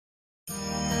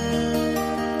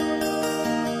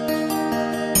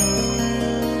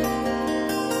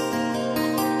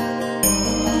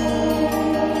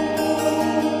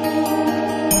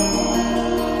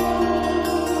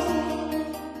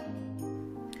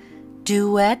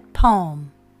Duet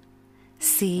poem,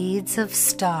 Seeds of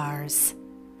Stars,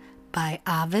 by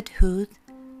Avadhoothji,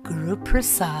 Guru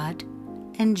Prasad,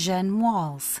 and Jen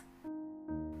Walls,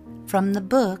 from the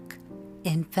book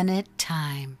Infinite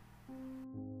Time.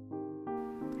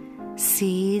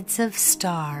 Seeds of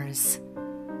Stars.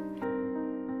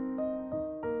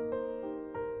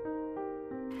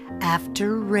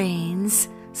 After rains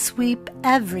sweep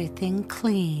everything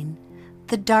clean,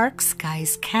 the dark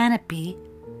sky's canopy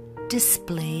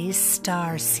displays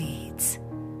star seeds.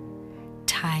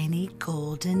 Tiny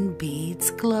golden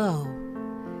beads glow,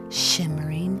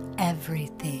 shimmering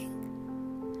everything.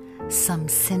 Some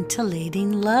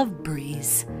scintillating love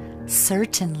breeze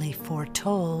certainly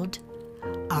foretold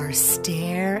our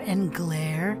stare and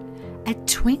glare at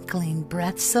twinkling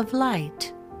breaths of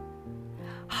light.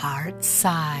 Heart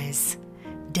sighs,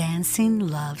 dancing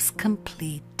love's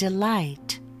complete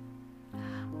delight.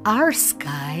 Our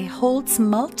sky holds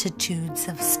multitudes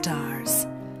of stars,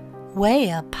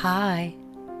 way up high,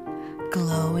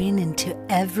 glowing into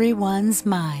everyone's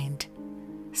mind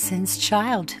since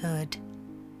childhood.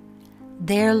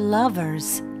 They're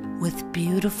lovers with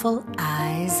beautiful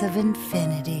eyes of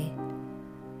infinity.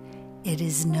 It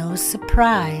is no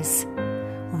surprise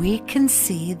we can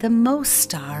see the most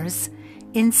stars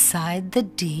inside the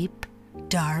deep,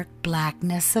 dark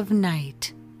blackness of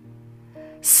night.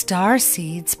 Star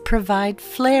seeds provide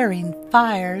flaring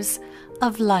fires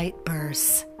of light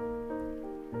bursts.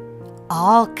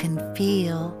 All can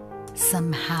feel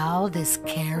somehow this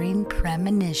caring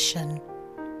premonition,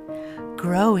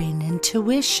 growing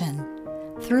intuition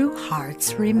through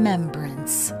heart's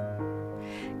remembrance.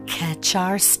 Catch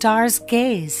our star's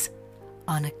gaze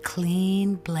on a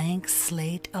clean blank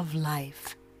slate of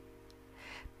life,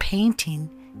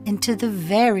 painting into the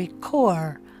very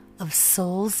core of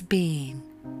soul's being.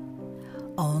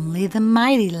 Only the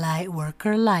mighty light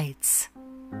worker lights.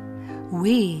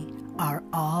 We are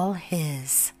all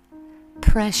his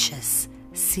precious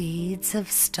seeds of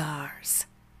stars.